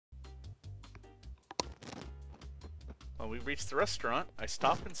When we reach the restaurant, I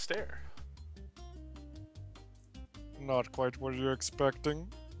stop and stare. Not quite what you're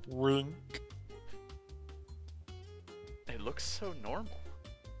expecting. Wink. It looks so normal.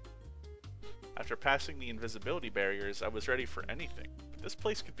 After passing the invisibility barriers, I was ready for anything. But this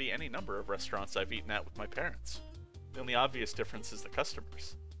place could be any number of restaurants I've eaten at with my parents. The only obvious difference is the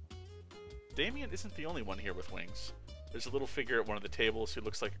customers. Damien isn't the only one here with wings. There's a little figure at one of the tables who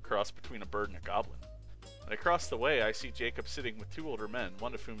looks like a cross between a bird and a goblin. And across the way, I see Jacob sitting with two older men,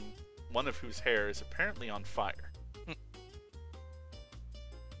 one of whose hair is apparently on fire.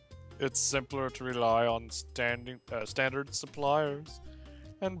 It's simpler to rely on standard suppliers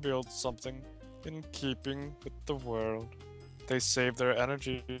and build something in keeping with the world. They save their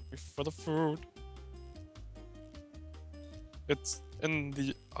energy for the food. It's in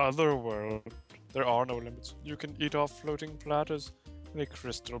the other world. There are no limits. You can eat off floating platters in a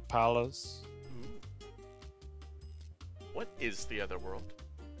crystal palace. What is the other world?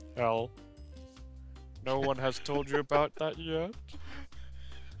 Hell. No one has told you about that yet?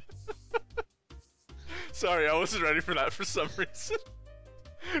 Sorry, I wasn't ready for that for some reason.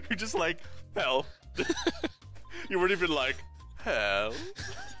 You're just like, hell. You weren't even like, hell.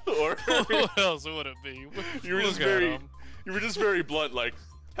 Or what else would it be? You were just very blunt, like,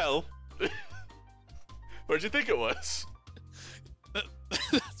 hell. What'd you think it was?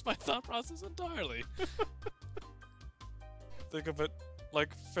 That's my thought process entirely. Think of it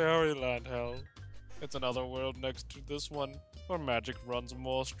like fairyland hell. It's another world next to this one, where magic runs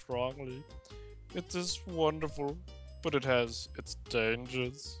more strongly. It is wonderful, but it has its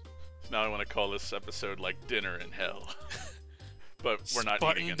dangers. Now I want to call this episode like Dinner in Hell. But we're not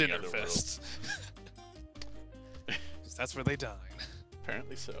Spartan eating in Dinner the other Fest. 'Cause that's where they dine.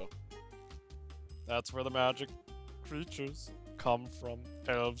 Apparently so. That's where the magic creatures come from.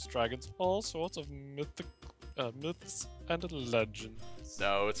 Elves, dragons, all sorts of myths and legends.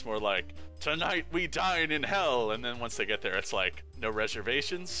 No, it's more like, tonight we dine in hell, and then once they get there, it's like, no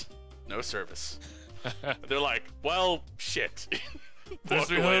reservations, no service. They're like, well, shit. There's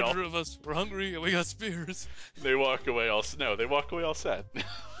 300 of us, we're hungry, and we got spears. They walk away all sad.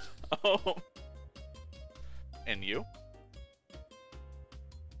 And you?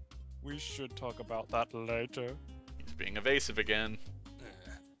 We should talk about that later. He's being evasive again.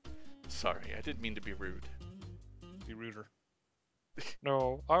 Sorry, I didn't mean to be rude. Be ruder.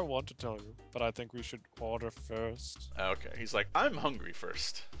 No, I want to tell you, but I think we should order first. Okay, he's like, I'm hungry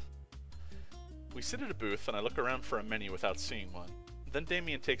first. We sit at a booth, and I look around for a menu without seeing one. Then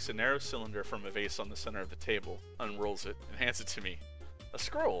Damien takes a narrow cylinder from a vase on the center of the table, unrolls it, and hands it to me. A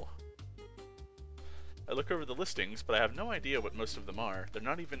scroll! I look over the listings, but I have no idea what most of them are. They're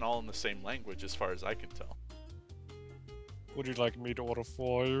not even all in the same language as far as I can tell. Would you like me to order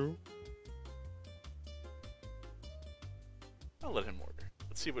for you? I'll let him order.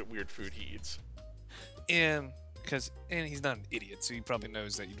 Let's see what weird food he eats. And he's not an idiot, so he probably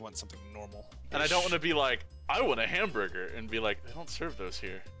knows that you'd want something normal. And I don't want to be like, I want a hamburger, and be like, they don't serve those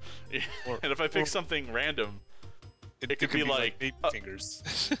here. And if I pick something random, it could be like baby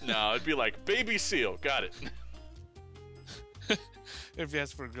fingers. No, it'd be like baby seal. Got it. If you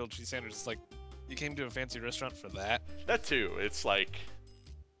ask for a grilled cheese sandwich, it's like, you came to a fancy restaurant for that? That too. It's like,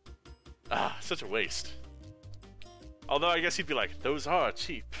 such a waste. Although I guess he'd be like, those are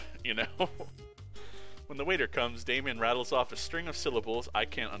cheap, you know? When the waiter comes, Damien rattles off a string of syllables I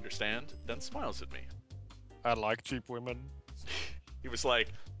can't understand, then smiles at me. I like cheap women. He was like,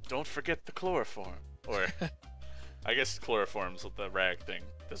 don't forget the chloroform. Or, I guess chloroform's the rag thing.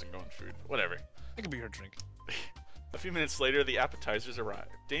 Doesn't go in food. Whatever. It could be her drink. A few minutes later, the appetizers arrive.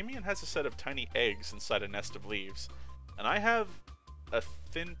 Damien has a set of tiny eggs inside a nest of leaves, and I have a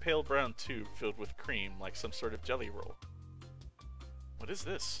thin pale brown tube filled with cream like some sort of jelly roll. What is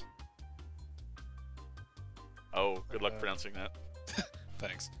this? Oh, good luck pronouncing that.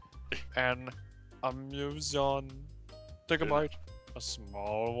 Thanks. An amusion. Take a bite. A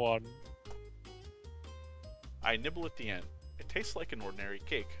small one. I nibble at the end. It tastes like an ordinary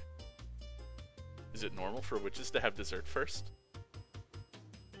cake. Is it normal for witches to have dessert first?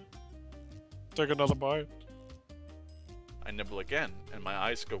 Take another bite. I nibble again, and my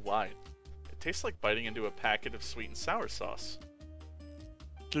eyes go wide. It tastes like biting into a packet of sweet and sour sauce.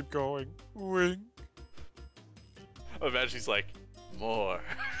 Keep going. Wink. I imagine he's like, more.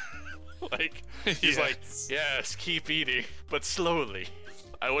 Like, he's like, yes, keep eating, but slowly.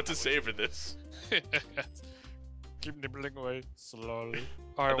 I want to savor this. Keep nibbling away slowly.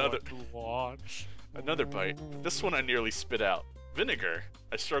 I want to watch. Another bite. This one I nearly spit out. Vinegar.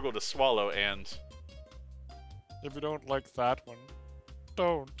 I struggle to swallow and... If you don't like that one,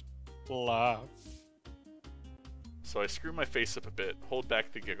 don't laugh. so I screw my face up a bit, hold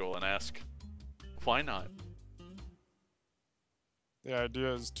back the giggle, and ask, why not? The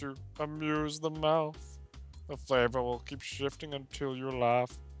idea is to amuse the mouth. The flavor will keep shifting until you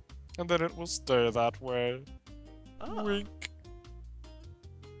laugh, and then it will stay that way. Ah, Wink.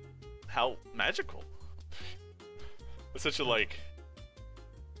 how magical. That's such a, like...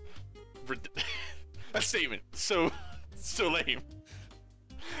 a statement. So lame.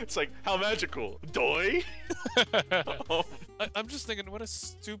 It's like, how magical. Doi? Oh. I'm just thinking, what a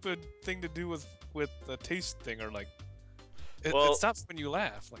stupid thing to do with the taste thing, or like, it, Well- it stops when you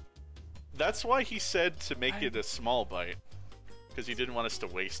laugh. Like, That's why he said to make it a small bite. Because he didn't want us to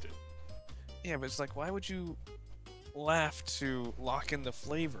waste it. yeah, but it's like, why would you laugh to lock in the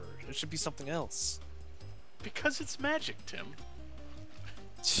flavor? It should be something else. Because it's magic, Tim.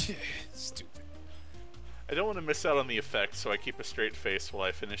 Stupid. I don't want to miss out on the effect, so I keep a straight face while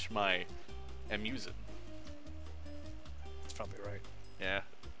I finish my amusing. That's probably right. Yeah,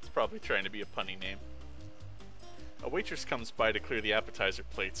 it's probably trying to be a punny name. A waitress comes by to clear the appetizer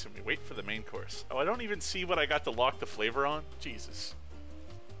plates, and we wait for the main course. Oh, I don't even see what I got to lock the flavor on? Jesus.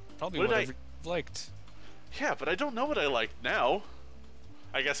 Probably What did whatever you liked. Yeah, but I don't know what I like now.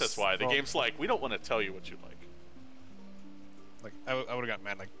 I guess that's why. The Well- game's like, we don't want to tell you what you like. Like, I would have got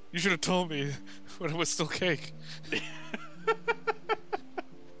mad. Like, you should have told me when it was still cake.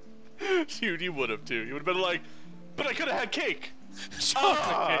 Dude, you would have too. You would have been like, but I could have had cake!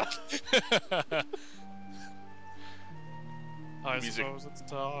 Chocolate cake. I Music. suppose it's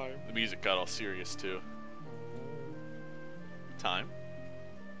time. The music got all serious too. Time?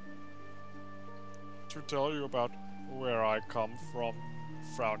 To tell you about where I come from,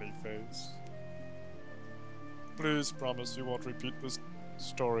 frowny face. Please promise you won't repeat this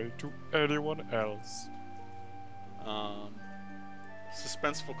story to anyone else.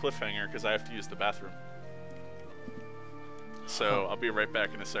 Suspenseful cliffhanger because I have to use the bathroom. So I'll be right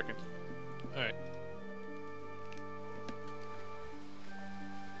back in a second. Alright.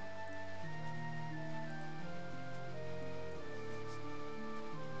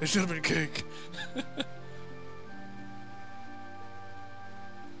 It should have been cake.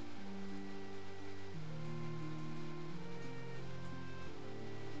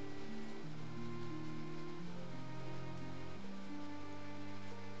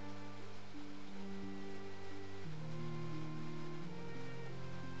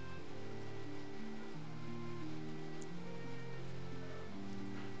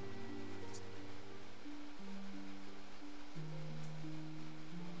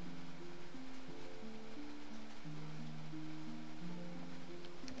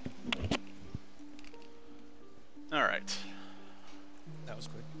 Alright. That was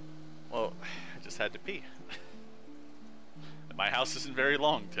quick. Well, I just had to pee. My house isn't very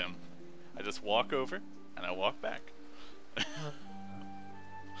long, Tim. I just walk over and I walk back.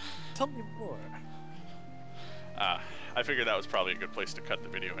 Tell me more. I figured that was probably a good place to cut the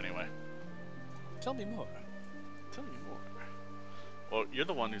video anyway. Tell me more. Tell me more. Well, you're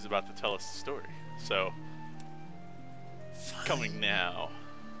the one who's about to tell us the story, so... Coming now.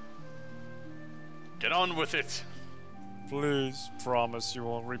 Get on with it! Please promise you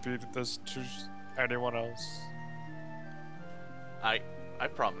won't repeat this to anyone else. I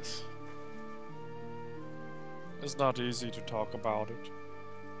promise. It's not easy to talk about it.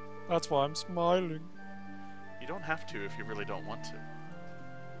 That's why I'm smiling. You don't have to if you really don't want to.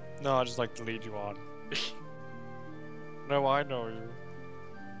 No, I just like to lead you on. No, I know you.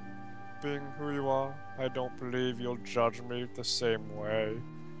 Being who you are, I don't believe you'll judge me the same way.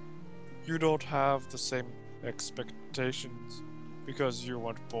 You don't have the same expectations because you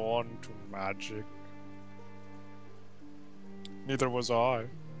weren't born to magic. Neither was I.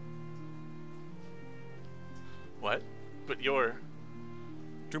 What? But you're...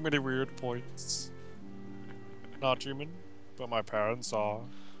 Too many weird points. Not human, but my parents are.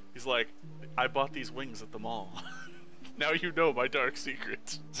 He's like, I bought these wings at the mall. Now you know my dark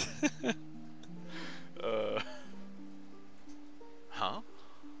secret. Huh?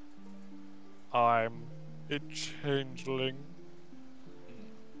 I'm a changeling.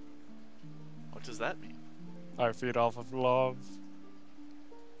 What does that mean? I feed off of love.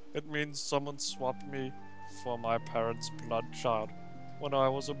 It means someone swapped me for my parents' blood child when I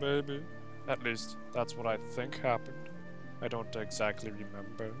was a baby. At least, that's what I think happened. I don't exactly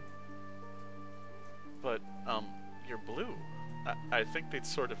remember. But, you're blue. I think they'd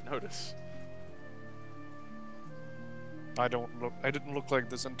sort of notice. I didn't look like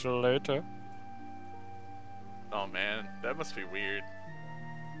this until later. Oh man, that must be weird.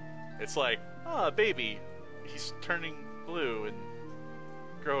 It's like, ah, baby, he's turning blue, and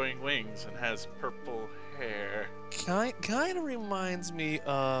growing wings and has purple hair. Kind of reminds me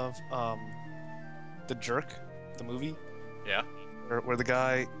of The Jerk, the movie. Yeah? Where the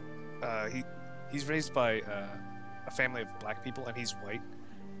guy, he's raised by a family of black people and he's white.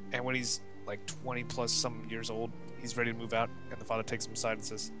 And when he's like 20 plus some years old, he's ready to move out, and the father takes him aside and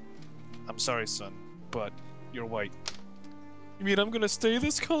says, "I'm sorry, son, but you're white." You mean I'm gonna stay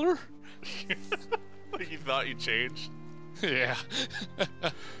this color? Like you thought you changed? Yeah.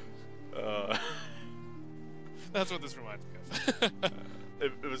 Uh, That's what this reminds me of.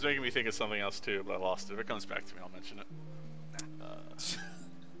 it was making me think of something else too, but I lost it. If it comes back to me, I'll mention it.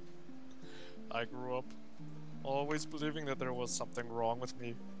 I grew up always believing that there was something wrong with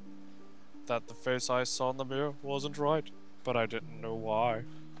me. That the face I saw in the mirror wasn't right, but I didn't know why.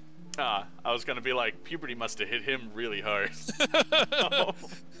 I was gonna be like, puberty must have hit him really hard. Oh.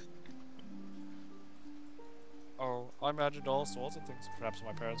 Oh, I imagined all sorts of things. Perhaps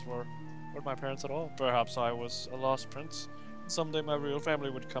my parents weren't my parents at all. Perhaps I was a lost prince. Someday my real family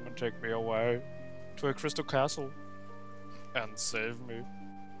would come and take me away to a crystal castle and save me.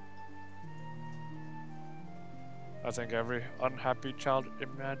 I think every unhappy child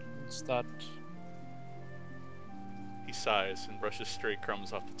imagines that. He sighs and brushes stray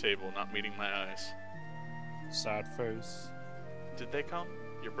crumbs off the table, not meeting my eyes. Sad face. Did they come?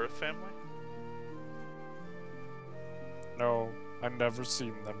 Your birth family? No, I've never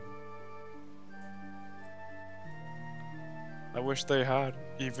seen them. I wish they had,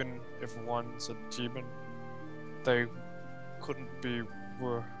 even if one's a demon. They couldn't be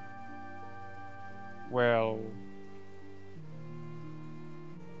well.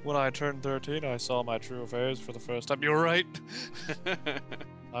 When I turned 13, I saw my true face for the first time. You're right!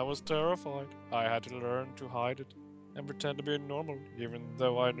 I was terrified. I had to learn to hide it and pretend to be normal, even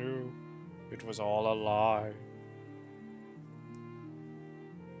though I knew it was all a lie.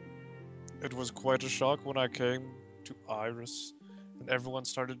 It was quite a shock when I came to Iris, and everyone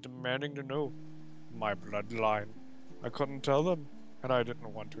started demanding to know my bloodline. I couldn't tell them, and I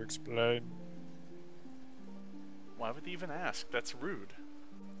didn't want to explain. Why would they even ask? That's rude.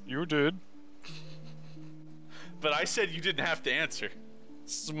 You did. But I said you didn't have to answer.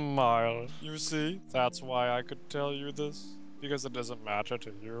 Smile. You see, that's why I could tell you this. Because it doesn't matter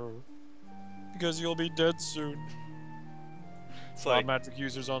to you. Because you'll be dead soon. It's like magic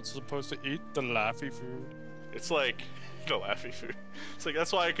users aren't supposed to eat the laffy food. It's like the laffy food. It's like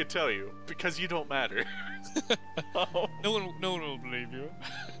that's why I could tell you because you don't matter. Oh. No one will believe you.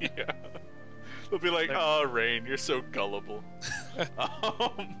 Yeah. They'll be like, "Oh, Rain, you're so gullible."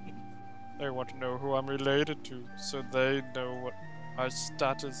 They want to know who I'm related to, so they know what my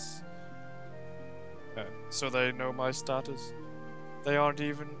status. So they know my status. They aren't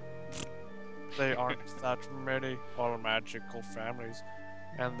that many all magical families,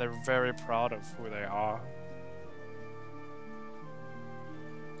 and they're very proud of who they are.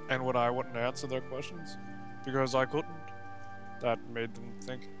 And when I wouldn't answer their questions, because I couldn't, that made them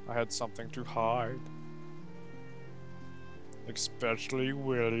think I had something to hide. Especially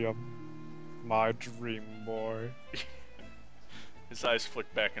William, my dream boy. His eyes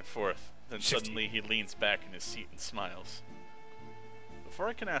flick back and forth, then suddenly he leans back in his seat and smiles. Before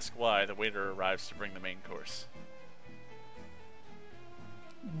I can ask why, the waiter arrives to bring the main course.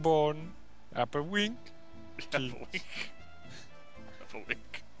 Bon apple-wink. Apple-wink.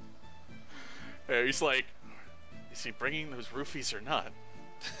 Apple-wink. He's like, is he bringing those roofies or not?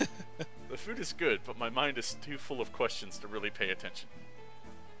 The food is good, but my mind is too full of questions to really pay attention.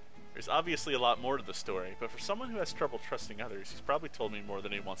 There's obviously a lot more to the story, but for someone who has trouble trusting others, he's probably told me more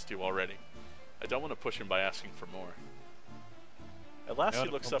than he wants to already. I don't want to push him by asking for more. At last he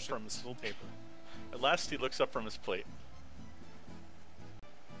looks up from his plate.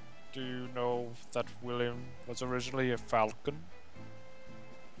 Do you know that William was originally a falcon?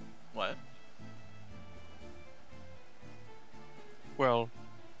 What? Well,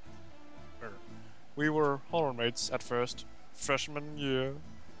 we were hall mates at first, freshman year.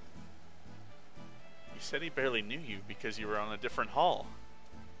 He said he barely knew you because you were on a different hall.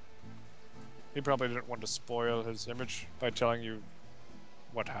 He probably didn't want to spoil his image by telling you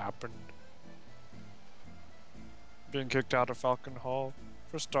what happened. Being kicked out of Falcon Hall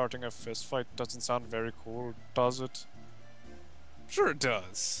for starting a fist fight doesn't sound very cool, does it? Sure it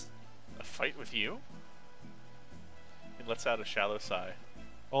does. A fight with you? He lets out a shallow sigh.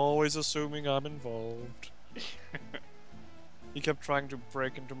 Always assuming I'm involved. He kept trying to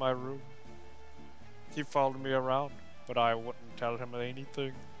break into my room. He followed me around, but I wouldn't tell him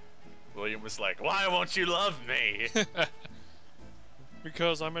anything. William was like, "Why won't you love me?"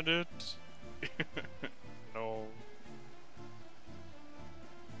 Because I'm an it. No.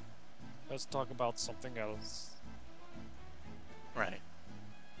 Let's talk about something else. Right.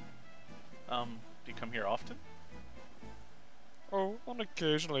 Do you come here often? Oh, on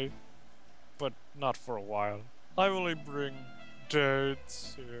occasionally. But not for a while. I only bring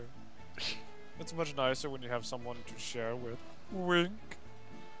dates here. It's much nicer when you have someone to share with. Wink.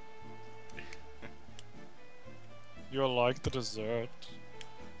 You're like the dessert.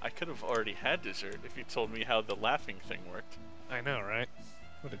 I could have already had dessert if you told me how the laughing thing worked. I know, right?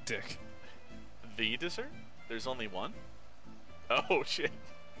 What a dick. The dessert? There's only one? Oh shit.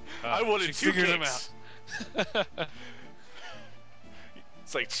 I wanted she two figured cakes. him out.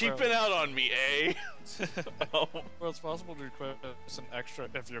 It's like cheaping out on me, eh? Oh. Well, it's possible to request an extra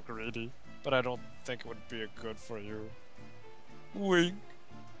if you're greedy, but I don't think it would be good for you. Wink.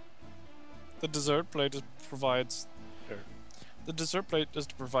 The dessert plate is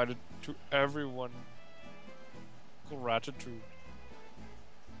provided to everyone. Gratitude.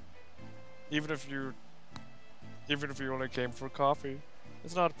 Even if you only came for coffee,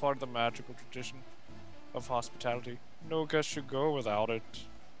 it's not part of the magical tradition of hospitality. No guest should go without it.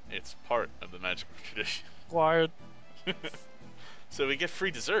 It's part of the magical tradition. Quiet. So we get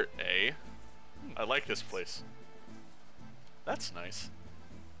free dessert, eh? I like this place. That's nice.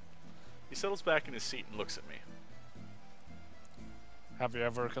 He settles back in his seat and looks at me. Have you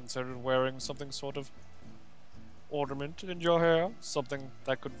ever considered wearing something sort of ornament in your hair? Something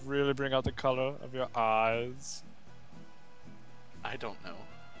that could really bring out the color of your eyes? I don't know.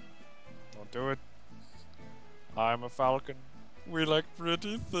 Don't do it. I'm a falcon. We like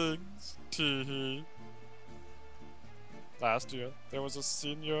pretty things. Tee-hee. Last year, there was a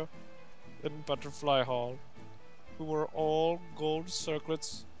senior in Butterfly Hall who wore all gold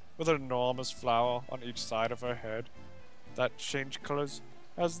circlets with an enormous flower on each side of her head that changed colors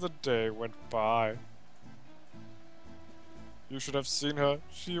as the day went by. You should have seen her.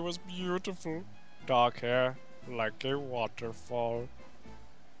 She was beautiful. Dark hair, like a waterfall.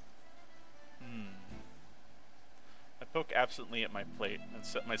 I poke absently at my plate and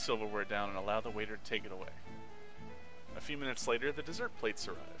set my silverware down and allow the waiter to take it away. A few minutes later, the dessert plates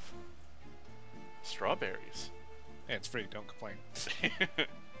arrive. Strawberries. Hey, it's free, don't complain.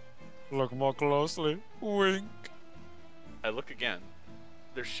 Look more closely. Wink. I look again.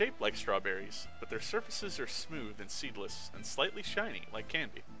 They're shaped like strawberries, but their surfaces are smooth and seedless and slightly shiny, like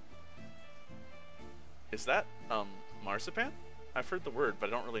candy. Is that, marzipan? I've heard the word, but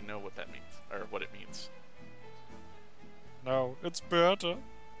I don't really know what that means, or what it means. No, it's better.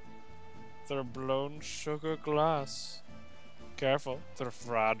 They're blown sugar glass. Careful, they're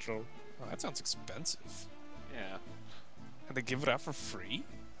fragile. Oh, that sounds expensive. Yeah. And they give it out for free?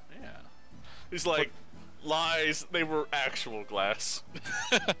 Yeah. He's like, lies, they were actual glass.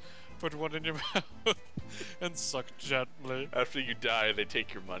 Put one in your mouth and suck gently. After you die, they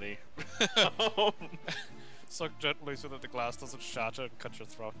take your money. Suck gently so that the glass doesn't shatter and cut your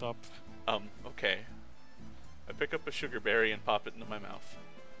throat up. Okay. I pick up a sugar berry and pop it into my mouth.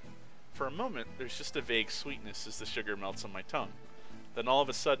 For a moment, there's just a vague sweetness as the sugar melts on my tongue. Then all of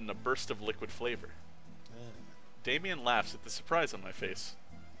a sudden, a burst of liquid flavor. Damien laughs at the surprise on my face.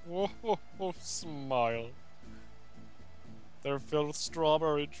 Oh, smile. They're filled with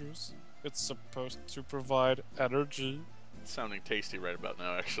strawberry juice. It's supposed to provide energy. It's sounding tasty right about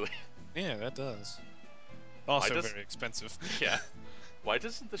now, actually. Yeah, that does. Also does- very expensive. Yeah. Why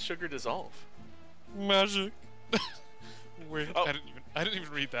doesn't the sugar dissolve? Magic. Wait, Oh. I didn't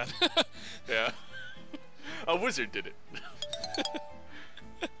even read that. Yeah. A wizard did it.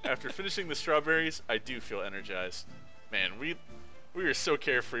 After finishing the strawberries, I do feel energized. Man, we are so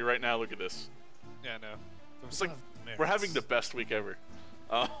carefree right now. Look at this. Yeah, no. It's like we're having the best week ever.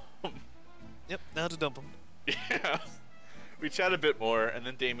 Yep, now to dump them. Yeah. We chat a bit more, and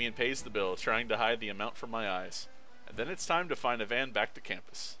then Damien pays the bill, trying to hide the amount from my eyes. And then it's time to find a van back to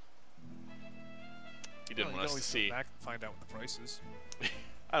campus. He didn't want us to see. Back and find out what the price is.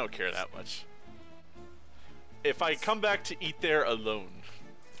 I don't care that much. If I come back to eat there alone,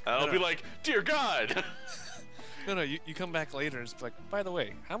 I'll be like, dear God! No, you come back later and it's like, by the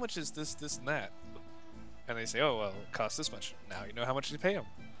way, how much is this, and that? And they say, oh, well, it costs this much. Now you know how much to pay them.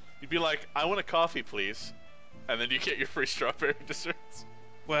 You'd be like, I want a coffee, please. And then you get your free strawberry desserts.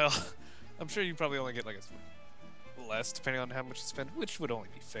 Well, I'm sure you probably only get like less depending on how much you spend, which would only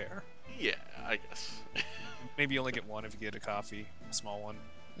be fair. Yeah, I guess. Maybe you only get one if you get a coffee, a small one.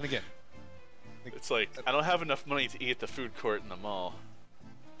 And again, It's like, I don't have enough money to eat at the food court in the mall.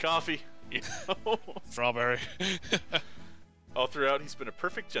 Coffee, you know? strawberry. All throughout, he's been a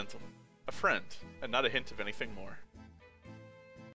perfect gentleman, a friend, and not a hint of anything more.